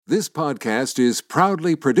This podcast is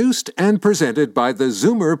proudly produced and presented by the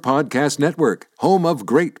Zoomer Podcast Network, home of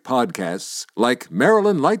great podcasts like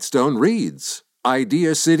Marilyn Lightstone Reads,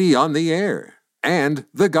 Idea City on the Air, and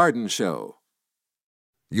The Garden Show.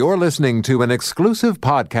 You're listening to an exclusive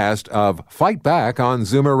podcast of Fight Back on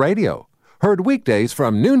Zoomer Radio, heard weekdays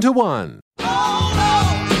from noon to 1.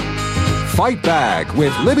 Oh, no! Fight Back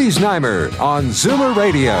with Libby Znaimer on Zoomer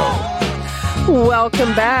Radio.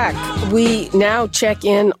 Welcome back. We now check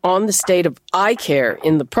in on the state of eye care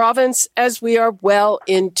in the province as we are well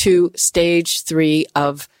into stage 3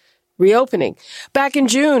 of reopening. Back in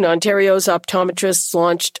June, Ontario's optometrists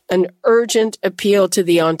launched an urgent appeal to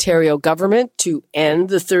the Ontario government to end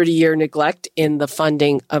the 30-year neglect in the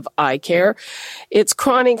funding of eye care. It's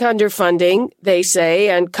chronic underfunding, they say,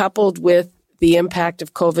 and coupled with the impact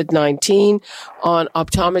of COVID-19 on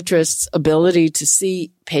optometrists' ability to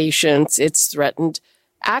see patients, it's threatened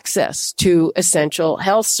access to essential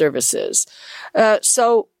health services.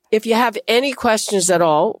 So if you have any questions at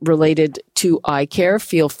all related to eye care,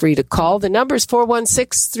 feel free to call. The number is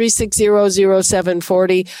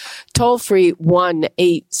 416-360-0740, toll free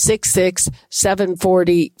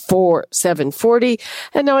 1-866-740-4740.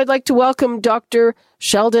 And now I'd like to welcome Dr.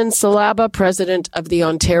 Sheldon Salaba, President of the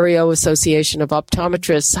Ontario Association of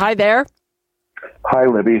Optometrists. Hi there. Hi,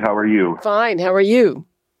 Libby. How are you? Fine. How are you?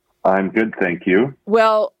 I'm good, thank you.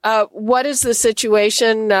 Well, what is the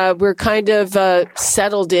situation? We're kind of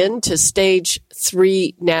settled into stage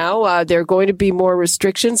 3 now. There are going to be more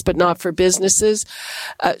restrictions, but not for businesses.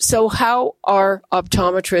 So how are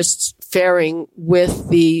optometrists faring with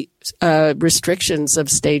the restrictions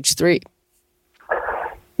of stage 3?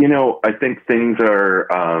 You know, I think things are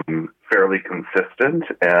fairly consistent,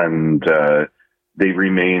 and they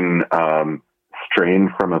remain strained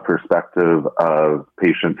from a perspective of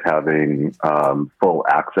patients having full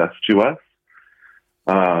access to us.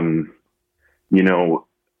 You know,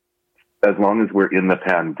 as long as we're in the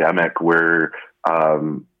pandemic, we're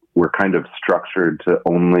kind of structured to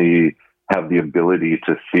only have the ability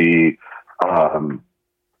to see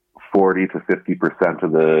 40 to 50%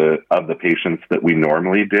 of the patients that we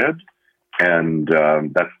normally did, and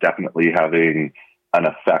that's definitely having an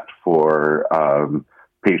effect for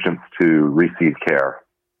patients to receive care.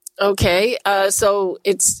 Okay, so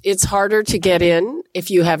it's harder to get in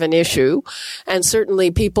if you have an issue, and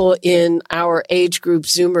certainly people in our age group,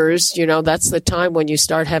 Zoomers, you know, that's the time when you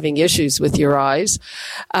start having issues with your eyes.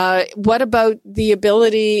 What about the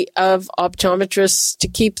ability of optometrists to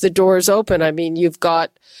keep the doors open? I mean, you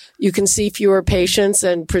can see fewer patients,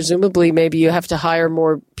 and presumably maybe you have to hire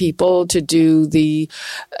more people to do the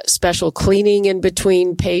special cleaning in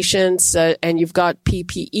between patients, and you've got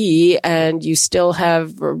PPE, and you still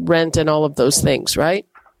have rent and all of those things, right?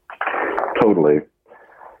 Totally.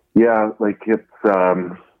 Yeah, like it's,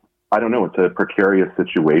 I don't know, it's a precarious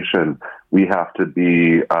situation. We have to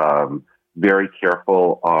be very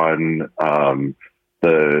careful on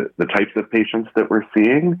the types of patients that we're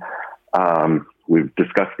seeing. We've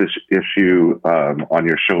discussed this issue on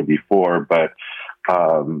your show before, but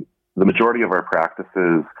the majority of our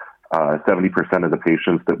practices, 70% of the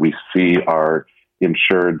patients that we see are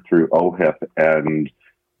insured through OHIP, and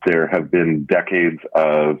there have been decades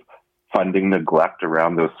of funding neglect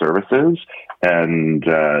around those services, and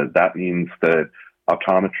that means that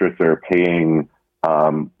optometrists are paying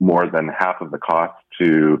more than half of the cost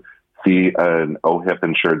to see an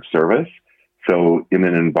OHIP-insured service. So in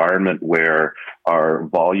an environment where our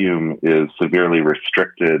volume is severely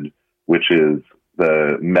restricted, which is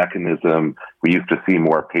the mechanism, we used to see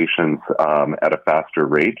more patients at a faster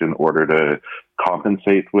rate in order to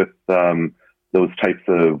compensate with those types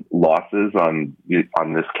of losses on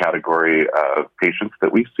this category of patients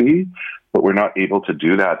that we see, but we're not able to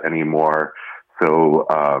do that anymore. So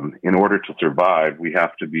in order to survive, we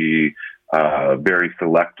have to be very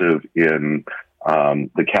selective in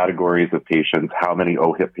the categories of patients, how many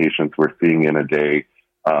OHIP patients we're seeing in a day,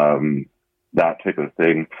 that type of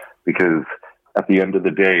thing. Because at the end of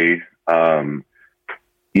the day,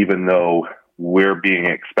 even though we're being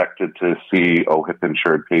expected to see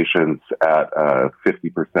OHIP-insured patients at a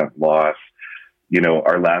 50% loss, you know,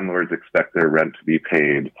 our landlords expect their rent to be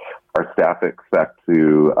paid. Our staff expect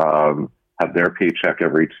to have their paycheck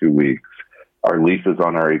every 2 weeks. Our leases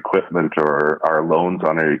on our equipment or our loans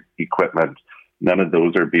on our equipment, none of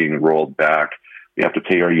those are being rolled back. We have to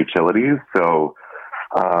pay our utilities. So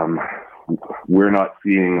we're not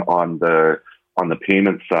seeing on the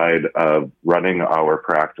payment side of running our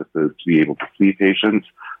practices to be able to see patients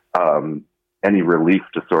any relief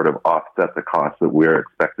to sort of offset the costs that we're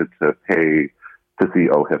expected to pay to see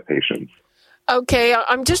OHIP patients. Okay,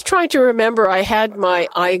 I'm just trying to remember. I had my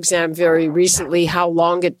eye exam very recently, how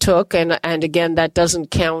long it took. And again, that doesn't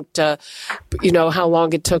count, how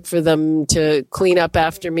long it took for them to clean up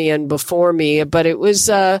after me and before me. But it was,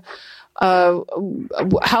 how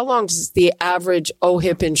long does the average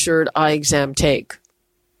OHIP insured eye exam take?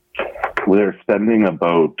 We're spending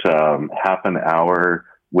about half an hour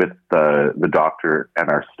with the doctor and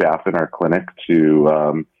our staff in our clinic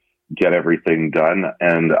to get everything done.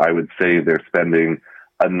 And I would say they're spending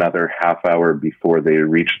another half hour before they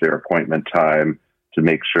reach their appointment time to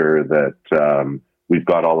make sure that we've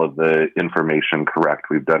got all of the information correct.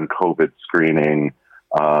 We've done COVID screening,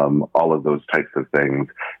 all of those types of things.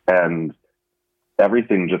 And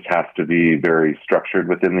everything just has to be very structured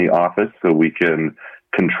within the office so we can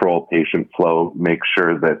control patient flow, make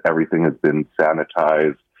sure that everything has been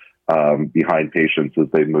sanitized behind patients as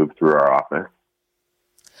they move through our office.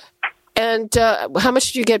 And how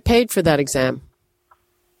much do you get paid for that exam?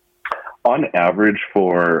 On average,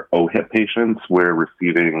 for OHIP patients, we're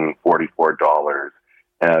receiving $44,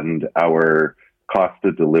 and our cost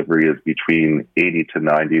of delivery is between $80 to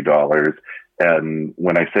 $90. And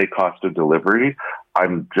when I say cost of delivery,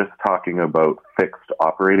 I'm just talking about fixed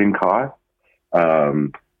operating costs.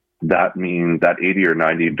 That means that $80 or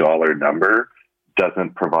 $90 number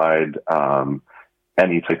doesn't provide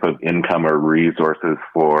any type of income or resources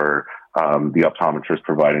for the optometrist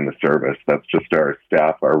providing the service. That's just our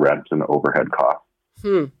staff, our rent, and overhead costs.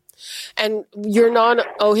 And your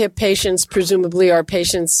non-OHIP patients presumably are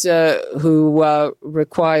patients who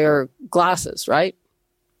require glasses, right?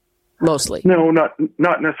 Mostly. No, not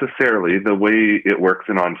necessarily. The way it works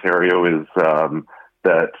in Ontario is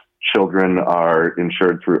that children are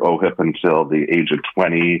insured through OHIP until the age of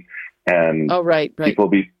 20, and people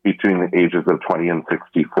between the ages of 20 and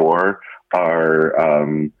 64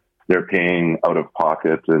 are they're paying out of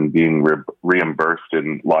pocket and being reimbursed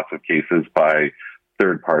in lots of cases by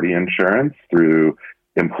third-party insurance through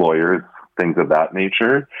employers, things of that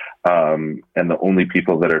nature. And the only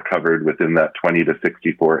people that are covered within that 20 to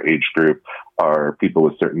 64 age group are people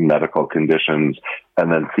with certain medical conditions, and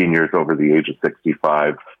then seniors over the age of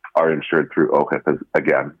 65 are insured through OHIP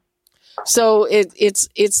again. So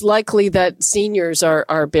it's likely that seniors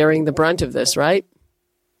are bearing the brunt of this, right?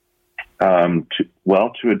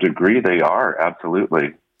 To a degree, they are,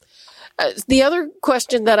 absolutely. The other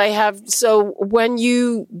question that I have, so when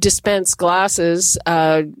you dispense glasses,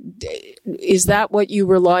 is that what you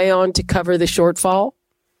rely on to cover the shortfall?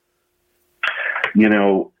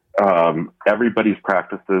 Everybody's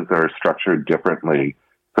practices are structured differently.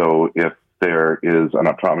 So if there is an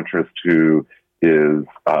optometrist who is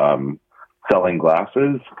selling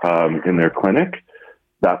glasses in their clinic,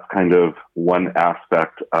 that's kind of one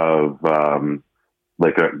aspect of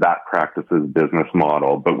that practice's business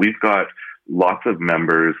model. But we've got lots of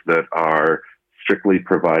members that are strictly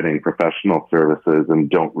providing professional services and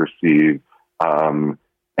don't receive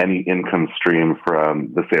any income stream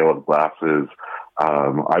from the sale of glasses.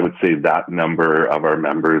 I would say that number of our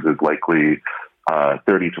members is likely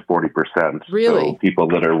 30 to 40%. Really? So people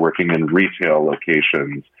that are working in retail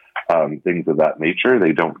locations, things of that nature,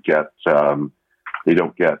 they don't get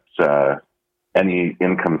any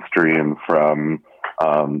income stream from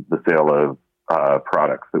the sale of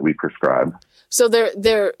products that we prescribe. So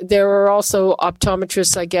there are also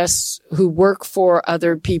optometrists, I guess, who work for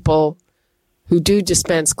other people who do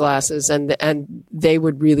dispense glasses, and they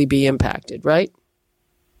would really be impacted, right?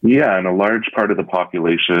 Yeah, and a large part of the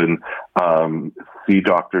population see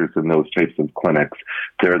doctors in those types of clinics.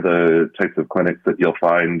 They're the types of clinics that you'll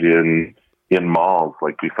find in malls,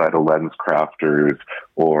 like beside a Lens Crafters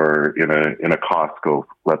or in a Costco,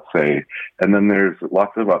 let's say. And then there's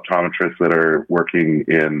lots of optometrists that are working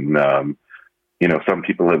in, some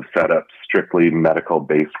people have set up strictly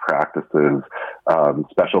medical-based practices,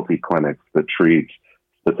 specialty clinics that treat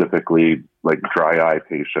specifically like dry eye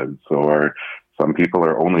patients, or some people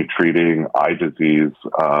are only treating eye disease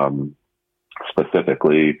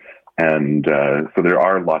specifically. And so there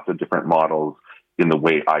are lots of different models in the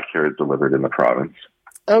way eye care is delivered in the province.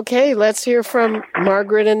 Okay, let's hear from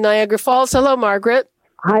Margaret in Niagara Falls. Hello, Margaret.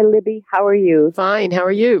 Hi, Libby. How are you? Fine. How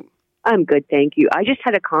are you? I'm good, thank you. I just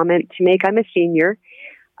had a comment to make. I'm a senior.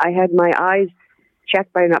 I had my eyes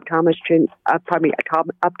checked by an optometrist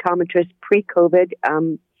pre-COVID,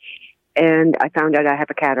 and I found out I have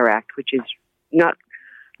a cataract, which is not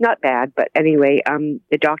bad. But anyway,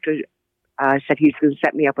 the doctor said he was going to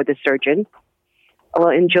set me up with a surgeon. Well,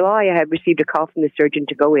 in July, I had received a call from the surgeon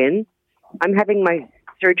to go in. I'm having my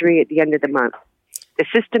surgery at the end of the month. The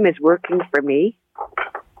system is working for me.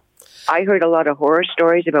 I heard a lot of horror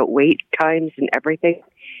stories about wait times and everything.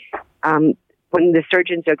 when the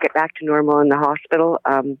surgeons will get back to normal in the hospital,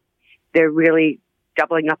 they're really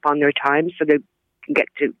doubling up on their time so they can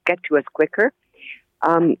get to us quicker.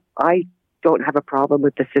 I don't have a problem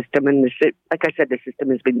with the system, and like I said, the system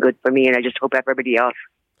has been good for me, and I just hope everybody else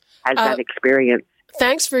has that experience.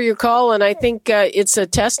 Thanks for your call, and I think it's a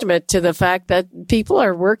testament to the fact that people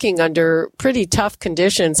are working under pretty tough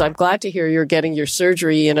conditions. I'm glad to hear you're getting your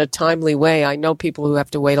surgery in a timely way. I know people who have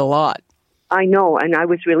to wait a lot. I know, and I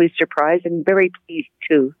was really surprised and very pleased,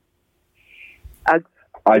 too.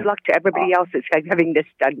 Good luck to everybody else that's having this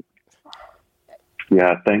done.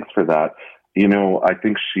 Yeah, thanks for that. You know, I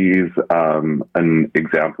think she's an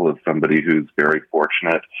example of somebody who's very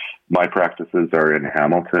fortunate. My practices are in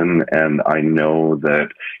Hamilton, and I know that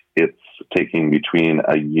it's taking between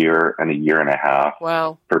a year and a year and a half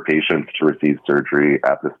for patients to receive surgery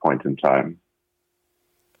at this point in time.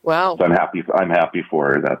 Wow. So I'm happy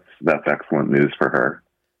for her. That's excellent news for her.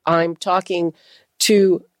 I'm talking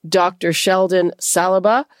to Dr. Sheldon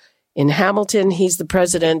Salaba in Hamilton. He's the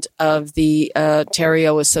president of the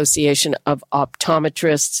Ontario Association of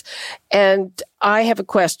Optometrists. And I have a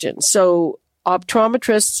question. So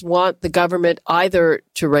optometrists want the government either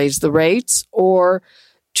to raise the rates or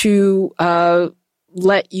to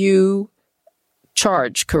let you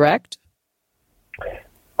charge, correct?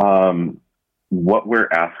 What we're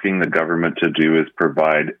asking the government to do is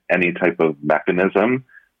provide any type of mechanism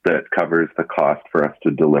that covers the cost for us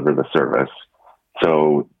to deliver the service.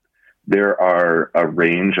 So there are a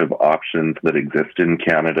range of options that exist in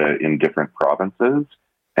Canada in different provinces,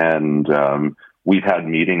 and we've had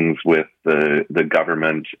meetings with the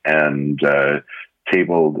government and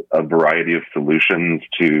tabled a variety of solutions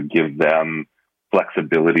to give them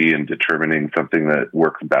flexibility in determining something that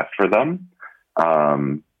works best for them.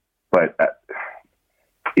 But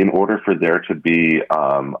in order for there to be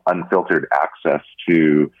unfiltered access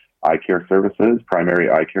to eye care services, primary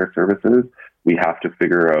eye care services, we have to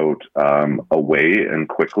figure out a way and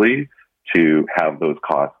quickly to have those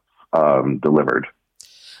costs delivered.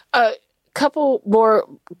 A couple more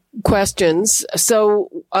questions.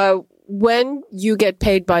 So when you get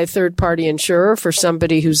paid by a third-party insurer for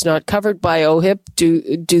somebody who's not covered by OHIP,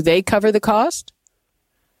 do they cover the cost?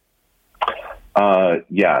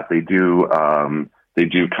 Yeah, they do. They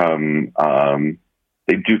do cover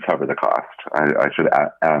the cost. I should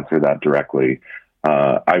answer that directly.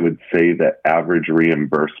 I would say that average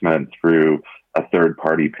reimbursement through a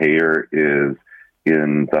third-party payer is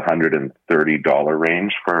in the $130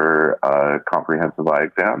 range for a comprehensive eye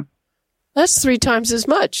exam. That's 3 times as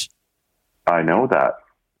much. I know that.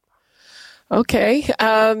 Okay.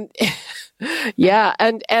 Yeah.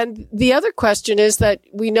 And the other question is that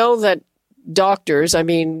we know that doctors, I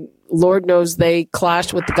mean, Lord knows they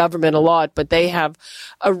clash with the government a lot, but they have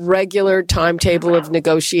a regular timetable of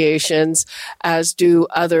negotiations, as do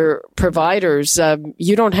other providers.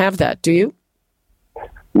 You don't have that, do you?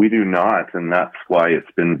 We do not, and that's why it's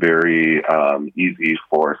been very easy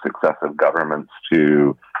for successive governments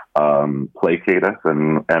to placate us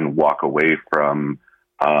and walk away from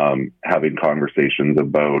having conversations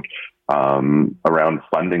about around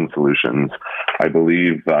funding solutions. I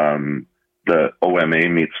believe the OMA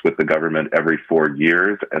meets with the government every 4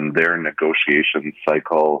 years, and their negotiation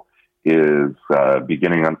cycle is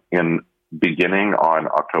beginning on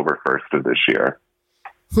October 1st of this year.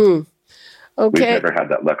 Okay. We've never had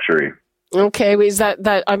that luxury. Okay, is that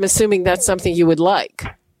I'm assuming that's something you would like.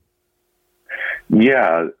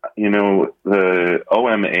 Yeah, you know, the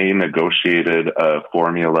OMA negotiated a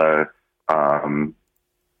formula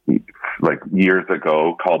like years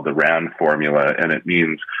ago called the RAND formula, and it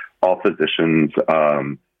means all physicians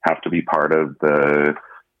have to be part of the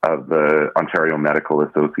Ontario Medical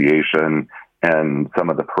Association, and some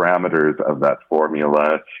of the parameters of that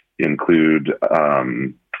formula include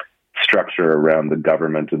structure around the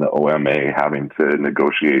government and the OMA having to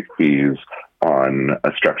negotiate fees on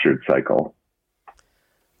a structured cycle.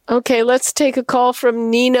 Okay, let's take a call from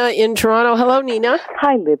Nina in Toronto. Hello, Nina.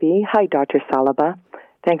 Hi, Libby. Hi, Dr. Salaba.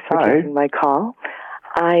 Thanks for taking my call.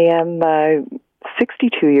 I am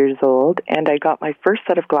 62 years old, and I got my first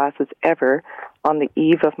set of glasses ever on the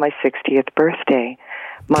eve of my 60th birthday.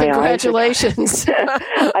 Congratulations.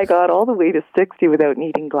 I got all the way to 60 without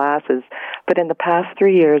needing glasses, but in the past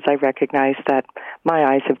 3 years, I recognized that my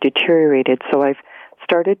eyes have deteriorated, so I've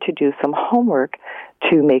started to do some homework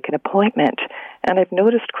to make an appointment, and I've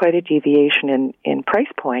noticed quite a deviation in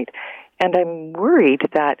price point, and I'm worried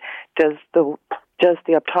that does the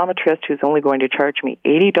optometrist who's only going to charge me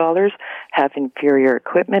 $80 have inferior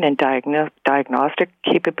equipment and diagnostic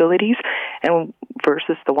capabilities, and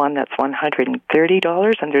versus the one that's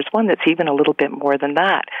 $130, and there's one that's even a little bit more than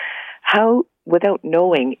that. how, without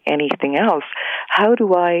knowing anything else, how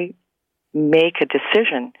do I make a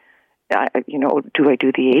decision? Do I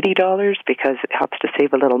do the $80 because it helps to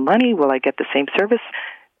save a little money? Will I get the same service?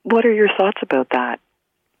 What are your thoughts about that?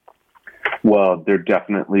 Well, there are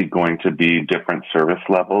definitely going to be different service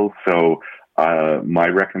levels. So my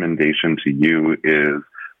recommendation to you is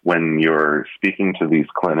when you're speaking to these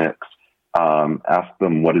clinics, ask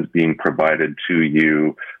them what is being provided to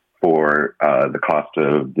you for the cost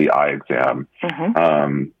of the eye exam.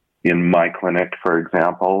 Mm-hmm. In my clinic, for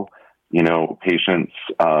example, patients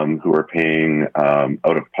who are paying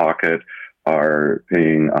out of pocket are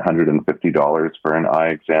paying $150 for an eye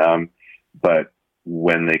exam, but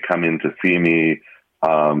when they come in to see me,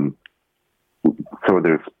 so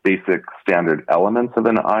there's basic standard elements of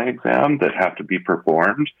an eye exam that have to be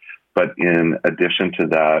performed, but in addition to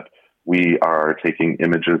that, we are taking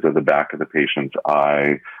images of the back of the patient's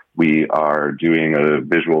eye. We are doing a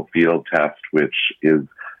visual field test, which is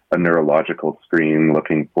a neurological screen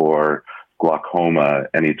looking for glaucoma,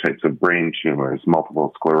 any types of brain tumors,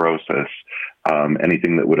 multiple sclerosis,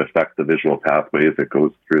 anything that would affect the visual pathway as it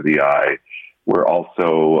goes through the eye. We're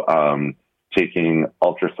also taking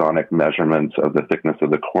ultrasonic measurements of the thickness of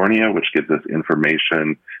the cornea, which gives us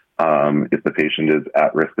information if the patient is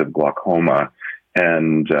at risk of glaucoma.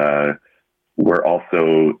 And we're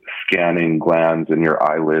also scanning glands in your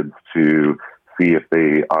eyelids to see if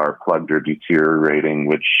they are plugged or deteriorating,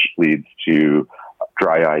 which leads to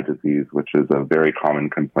dry eye disease, which is a very common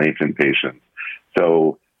complaint in patients.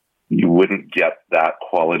 So you wouldn't get that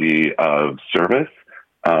quality of service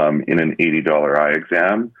in an $80 eye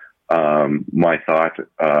exam. My thought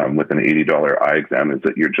with an $80 eye exam is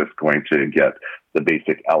that you're just going to get the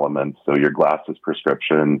basic elements. So your glasses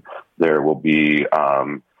prescription, there will be,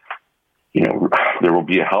 there will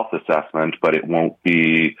be a health assessment, but it won't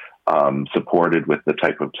be supported with the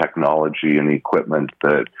type of technology and equipment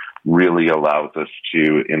that really allows us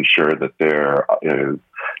to ensure that there is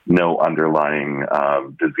no underlying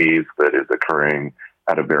disease that is occurring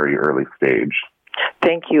at a very early stage.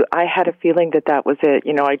 Thank you. I had a feeling that was it.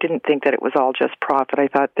 I didn't think that it was all just profit. I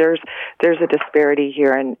thought there's a disparity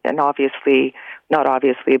here, and obviously, not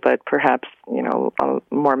obviously, but perhaps,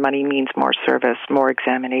 more money means more service, more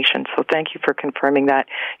examination. So thank you for confirming that.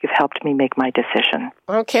 You've helped me make my decision.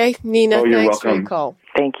 Okay, Nina, you're thanks welcome. for your call.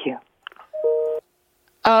 Thank you.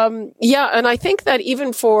 And I think that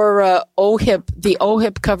even for OHIP, the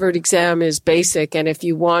OHIP covered exam is basic, and if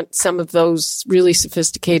you want some of those really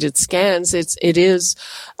sophisticated scans, it is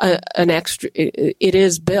an extra. It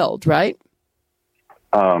is billed, right?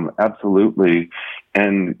 Absolutely,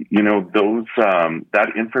 and those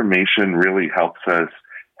that information really helps us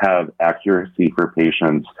have accuracy for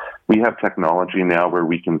patients. We have technology now where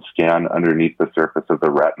we can scan underneath the surface of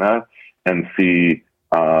the retina and see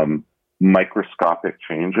microscopic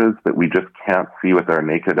changes that we just can't see with our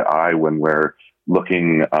naked eye when we're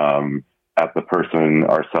looking at the person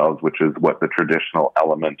ourselves, which is what the traditional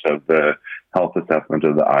element of the health assessment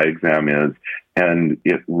of the eye exam is. And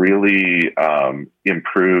it really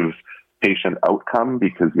improves patient outcome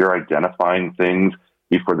because you're identifying things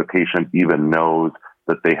before the patient even knows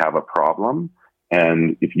that they have a problem.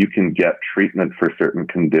 And if you can get treatment for certain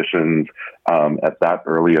conditions at that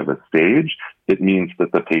early of a stage, it means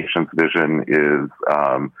that the patient's vision is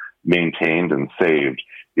maintained and saved.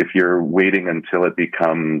 If you're waiting until it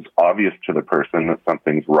becomes obvious to the person that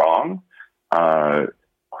something's wrong,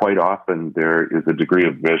 quite often there is a degree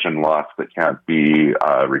of vision loss that can't be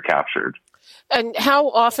recaptured. And how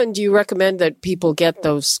often do you recommend that people get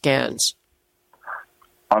those scans?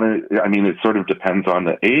 It sort of depends on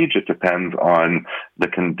the age. It depends on the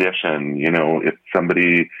condition. If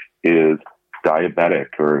somebody is diabetic,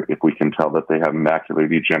 or if we can tell that they have macular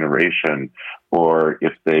degeneration, or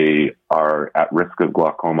if they are at risk of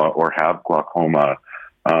glaucoma or have glaucoma,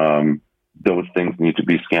 those things need to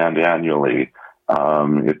be scanned annually.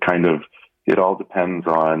 It all depends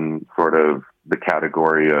on sort of the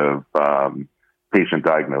category of patient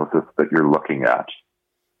diagnosis that you're looking at.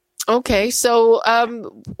 Okay, so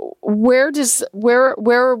where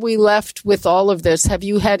are we left with all of this? Have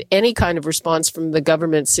you had any kind of response from the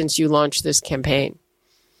government since you launched this campaign?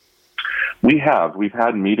 We have. We've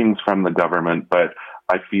had meetings from the government, but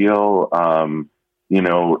I feel,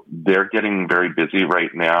 they're getting very busy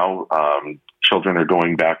right now. Children are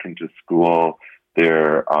going back into school.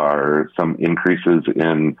 There are some increases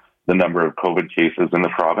in the number of COVID cases in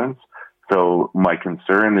the province. So my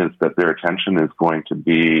concern is that their attention is going to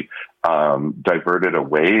be diverted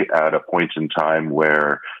away at a point in time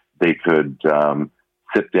where they could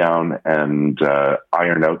sit down and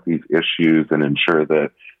iron out these issues and ensure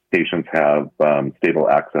that patients have stable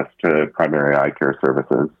access to primary eye care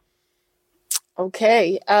services.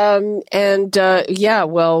 Okay.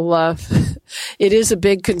 It is a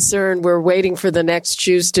big concern. We're waiting for the next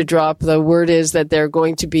shoes to drop. The word is that there are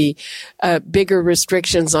going to be bigger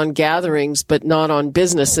restrictions on gatherings, but not on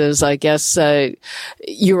businesses. I guess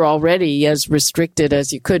you're already as restricted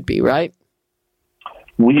as you could be, right?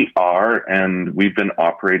 We are, and we've been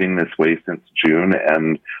operating this way since June.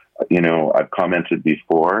 And, I've commented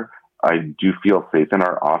before, I do feel safe in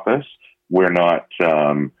our office. We're not...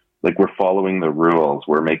 we're following the rules.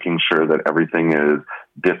 We're making sure that everything is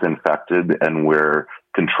disinfected, and we're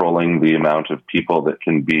controlling the amount of people that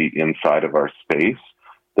can be inside of our space.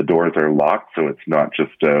 The doors are locked, so it's not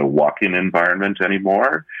just a walk-in environment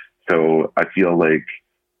anymore. So I feel like,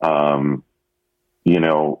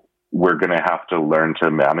 we're going to have to learn to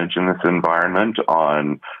manage in this environment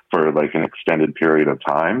for an extended period of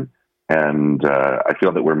time. And I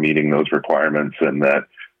feel that we're meeting those requirements, and that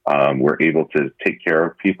we're able to take care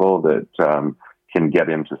of people that can get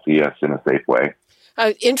in to see us in a safe way.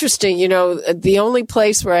 Interesting. The only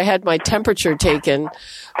place where I had my temperature taken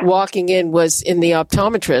walking in was in the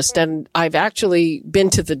optometrist, and I've actually been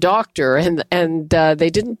to the doctor, and they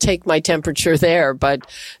didn't take my temperature there, but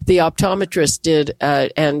the optometrist did.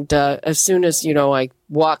 As soon as, I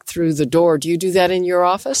walked through the door. Do you do that in your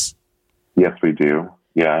office? Yes, we do.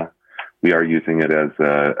 Yeah. We are using it as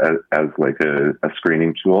a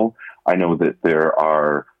screening tool. I know that there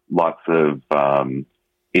are lots of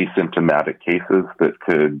asymptomatic cases that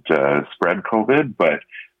could spread COVID, but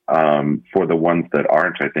for the ones that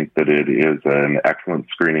aren't, I think that it is an excellent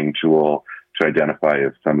screening tool to identify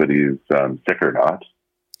if somebody's sick or not.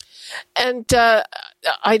 And I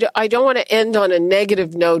don't want to end on a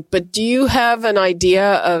negative note, but do you have an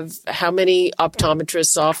idea of how many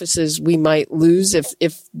optometrists' offices we might lose if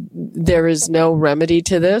there is no remedy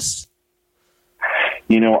to this?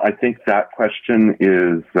 I think that question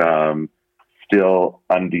is still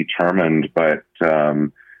undetermined, but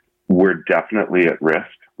we're definitely at risk.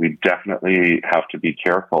 We definitely have to be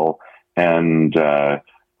careful. And I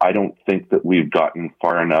don't think that we've gotten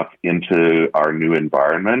far enough into our new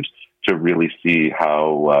environment to really see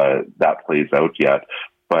how that plays out yet.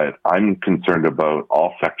 But I'm concerned about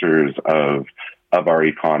all sectors of our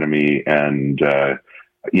economy. And, I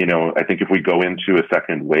think if we go into a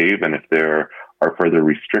second wave, and if there are further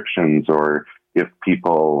restrictions, or if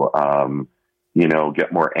people,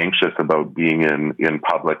 get more anxious about being in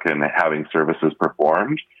public and having services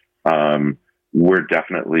performed, we're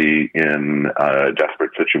definitely in a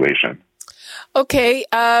desperate situation. Okay,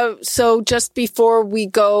 so just before we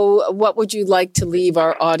go, what would you like to leave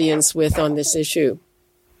our audience with on this issue?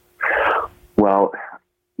 Well,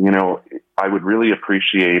 I would really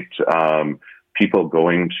appreciate people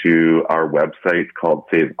going to our website called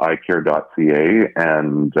saveeyecare.ca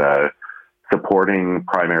and supporting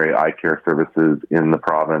primary eye care services in the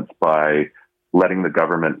province by letting the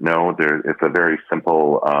government know. It's a very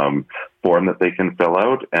simple form that they can fill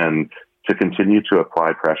out, and to continue to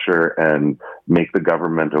apply pressure and make the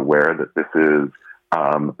government aware that this is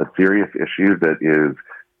a serious issue that is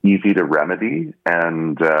easy to remedy.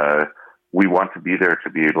 And we want to be there to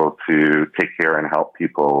be able to take care and help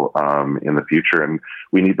people in the future. And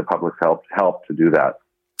we need the public's help to do that.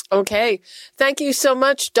 Okay. Thank you so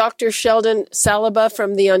much, Dr. Sheldon Salaba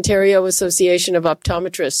from the Ontario Association of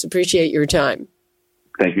Optometrists. Appreciate your time.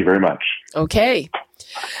 Thank you very much. Okay.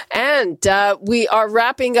 And we are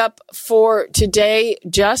wrapping up for today.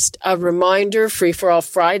 Just a reminder, Free for All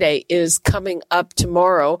Friday is coming up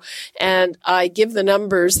tomorrow. And I give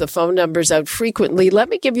the phone numbers out frequently. Let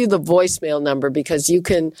me give you the voicemail number, because you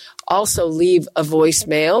can also leave a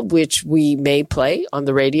voicemail, which we may play on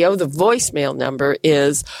the radio. The voicemail number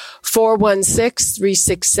is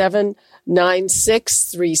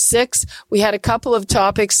 416-367-9636. We had a couple of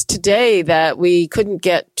topics today that we couldn't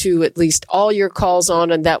get to at least all your calls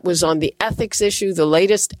on, and that was on the ethics issue, the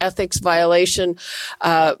latest ethics violation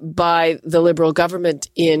by the Liberal government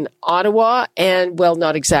in Ottawa. And, well,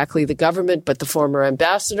 not exactly the government, but the former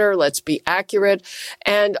ambassador. Let's be accurate.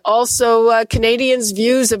 And also Canadians'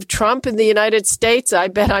 views of Trump in the United States. I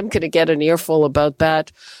bet I'm going to get an earful about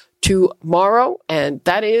that tomorrow. And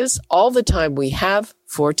that is all the time we have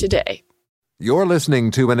for today. You're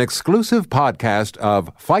listening to an exclusive podcast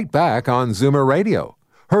of Fight Back on Zoomer Radio.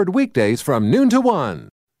 Heard weekdays from noon to 1.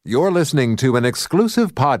 You're listening to an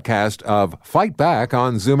exclusive podcast of Fight Back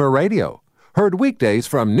on Zoomer Radio. Heard weekdays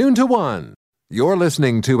from noon to 1. You're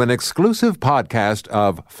listening to an exclusive podcast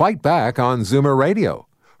of Fight Back on Zoomer Radio.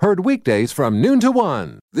 Heard weekdays from noon to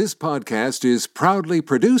 1. This podcast is proudly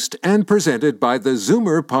produced and presented by the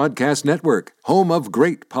Zoomer Podcast Network, home of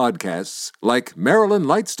great podcasts like Marilyn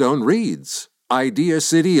Lightstone Reads, Idea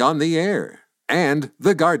City on the Air, and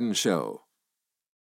The Garden Show.